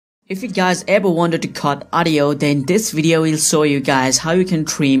If you guys ever wanted to cut audio, then this video will show you guys how you can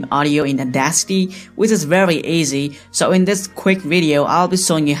trim audio in Audacity, which is very easy. So in this quick video, I'll be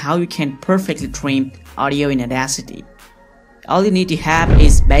showing you how you can perfectly trim audio in Audacity. All you need to have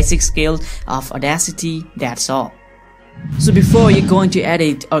is basic skills of Audacity, that's all. So before you're going to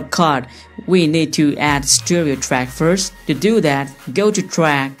edit or cut, we need to add stereo track first. To do that, go to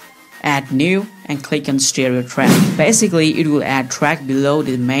track, add new, and click on stereo track. Basically, it will add track below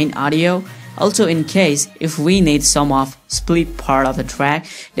the main audio. Also, in case if we need some of split part of the track,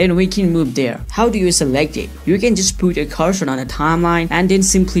 then we can move there. How do you select it? You can just put a cursor on the timeline and then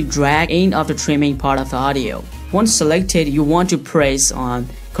simply drag in of the trimming part of the audio. Once selected, you want to press on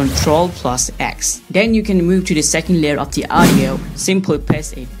Ctrl plus X. Then you can move to the second layer of the audio. Simply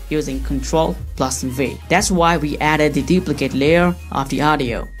paste it using Ctrl plus V. That's why we added the duplicate layer of the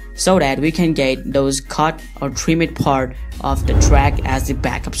audio, so that we can get those cut or trimmed part of the track as the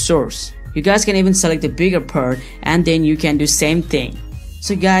backup source. You guys can even select the bigger part and then you can do same thing.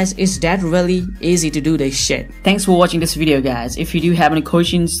 So guys, it's that really easy to do this shit. Thanks for watching this video guys. If you do have any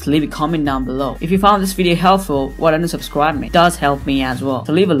questions, leave a comment down below. If you found this video helpful, why don't you subscribe me? It does help me as well.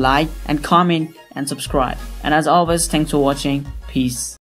 So leave a like and comment and subscribe. And as always, thanks for watching. Peace.